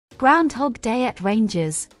Groundhog Day at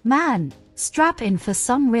Rangers, man. Strap in for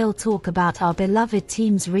some real talk about our beloved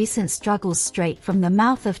team's recent struggles straight from the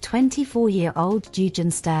mouth of 24-year-old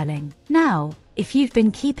Dujan Sterling. Now, if you've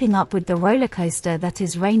been keeping up with the rollercoaster that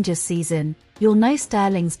is Rangers season, you'll know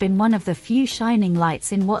Sterling's been one of the few shining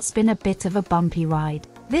lights in what's been a bit of a bumpy ride.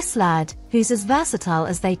 This lad, who's as versatile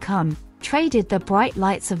as they come, traded the bright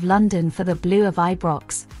lights of London for the blue of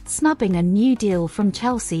Ibrox, snubbing a new deal from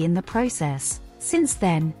Chelsea in the process. Since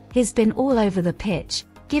then, he's been all over the pitch,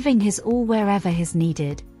 giving his all wherever he's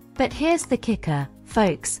needed. But here's the kicker,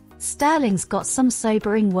 folks. Sterling's got some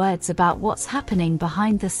sobering words about what's happening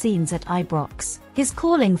behind the scenes at Ibrox. He's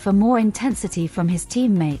calling for more intensity from his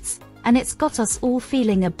teammates, and it's got us all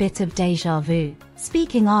feeling a bit of deja vu.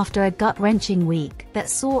 Speaking after a gut-wrenching week that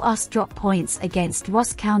saw us drop points against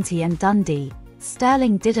Ross County and Dundee,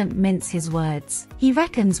 Sterling didn't mince his words. He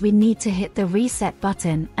reckons we need to hit the reset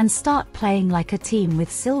button and start playing like a team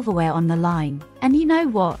with silverware on the line. And you know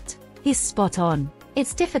what? He's spot on.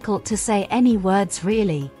 It's difficult to say any words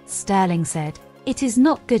really, Sterling said. It is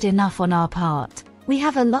not good enough on our part. We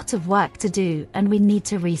have a lot of work to do and we need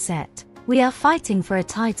to reset. We are fighting for a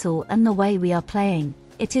title, and the way we are playing,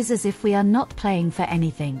 it is as if we are not playing for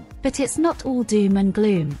anything. But it's not all doom and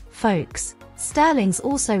gloom, folks. Sterling's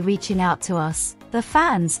also reaching out to us, the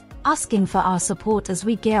fans, asking for our support as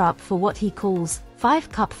we gear up for what he calls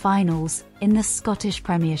 5 cup finals in the Scottish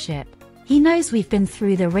Premiership. He knows we've been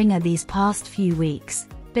through the ringer these past few weeks,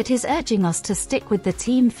 but is urging us to stick with the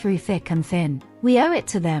team through thick and thin. We owe it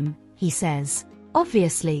to them, he says.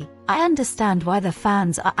 Obviously, I understand why the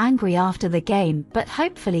fans are angry after the game, but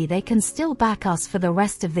hopefully they can still back us for the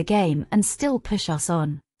rest of the game and still push us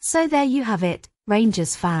on. So there you have it,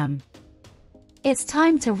 Rangers fam. It's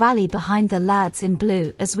time to rally behind the lads in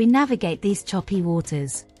blue as we navigate these choppy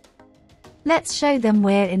waters. Let's show them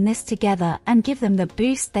we're in this together and give them the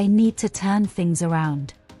boost they need to turn things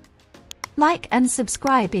around. Like and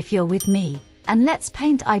subscribe if you're with me, and let's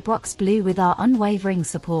paint Ibrox blue with our unwavering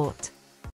support.